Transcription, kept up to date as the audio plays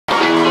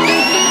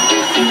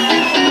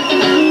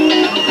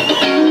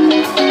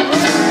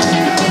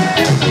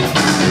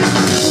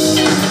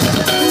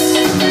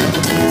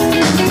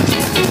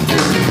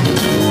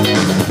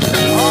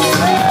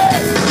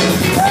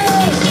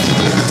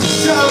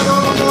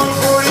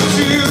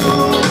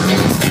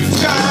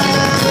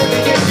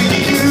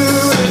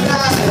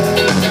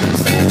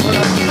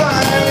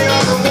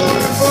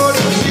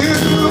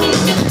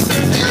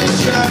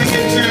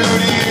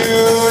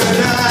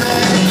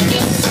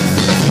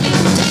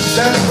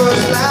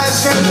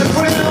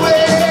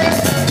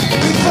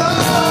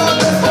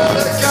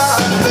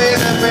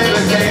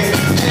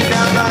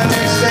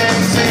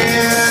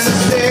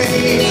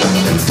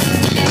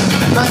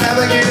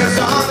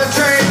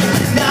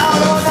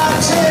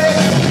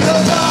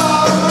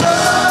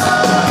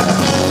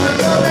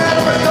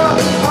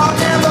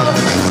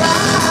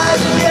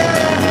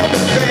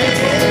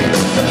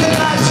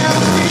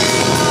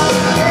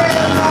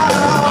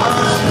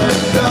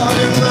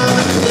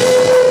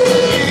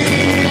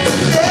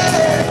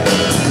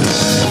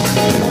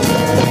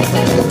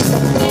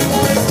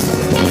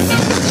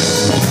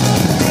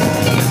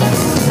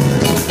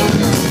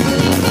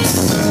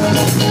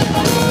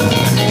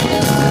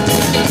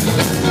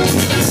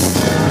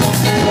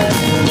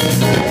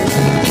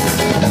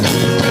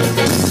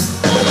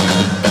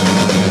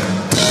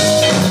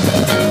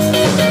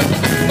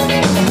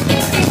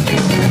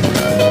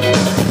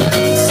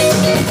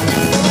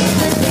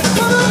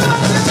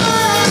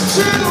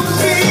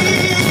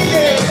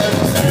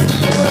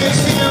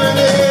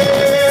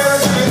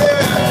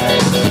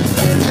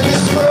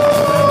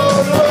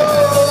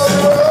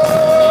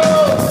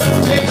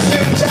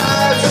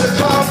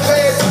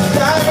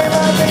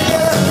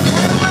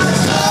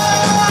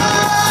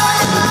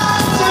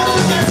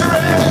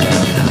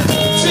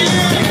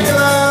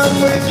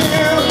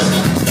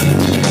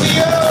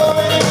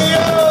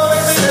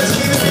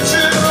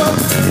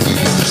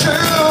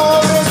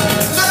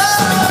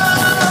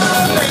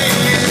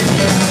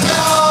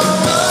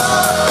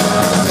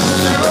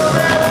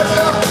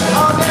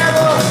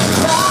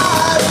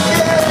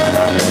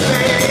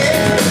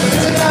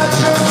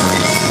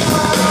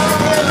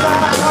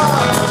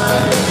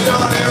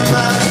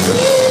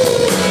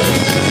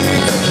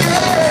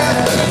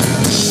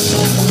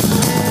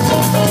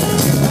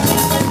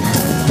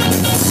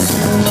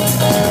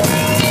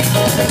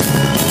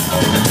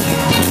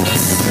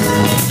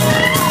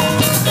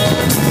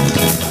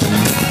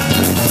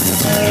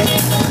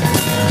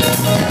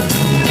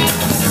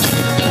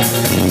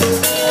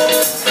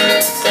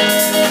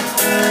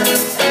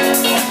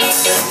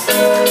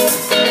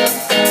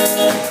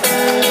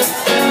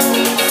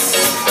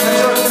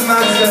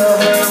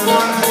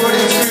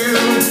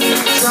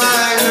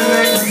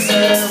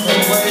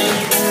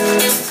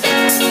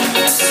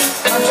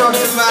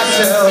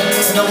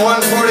in the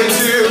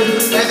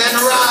 142 and then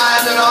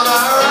riding on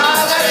the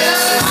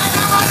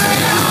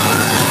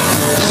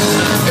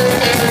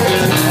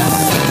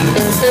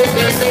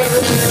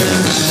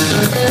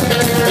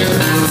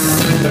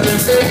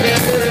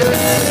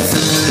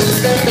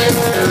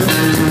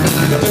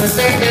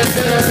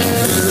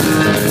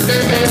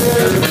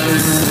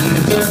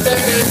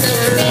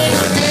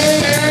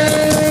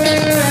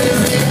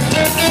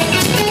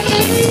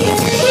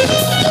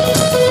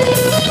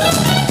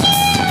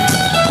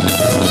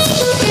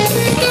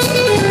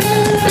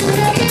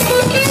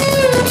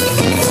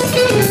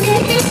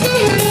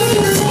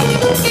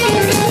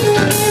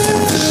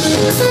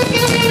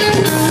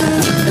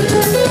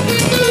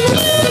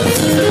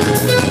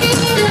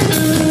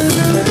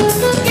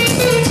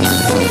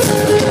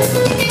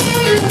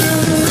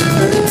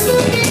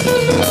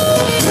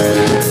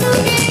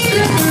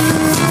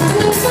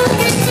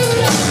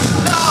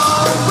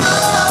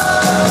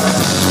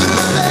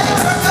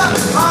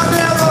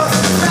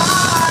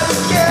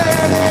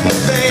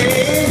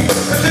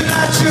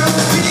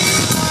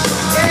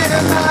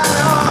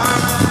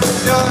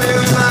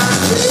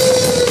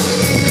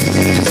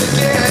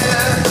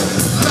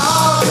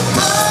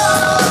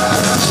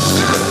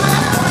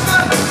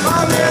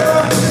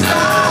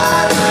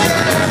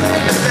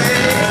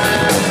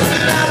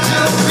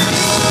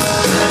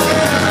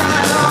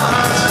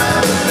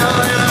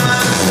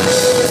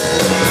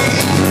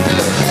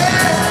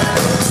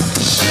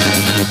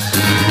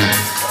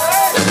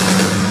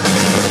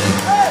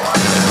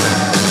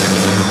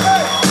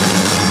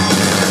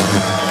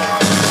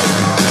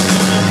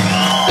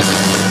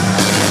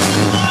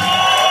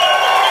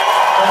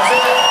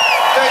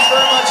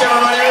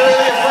everybody, we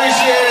really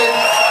appreciate it.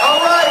 All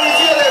right, we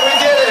did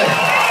it.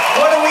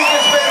 What a week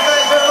it's been.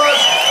 Thanks very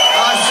much.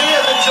 See you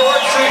at the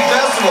George Street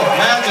Festival.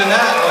 Imagine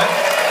that, right?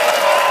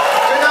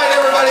 Good night,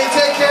 everybody.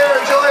 Take care.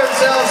 Enjoy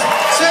yourselves.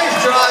 Safe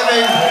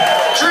driving.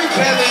 Drink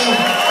heavy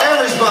and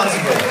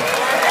responsibly.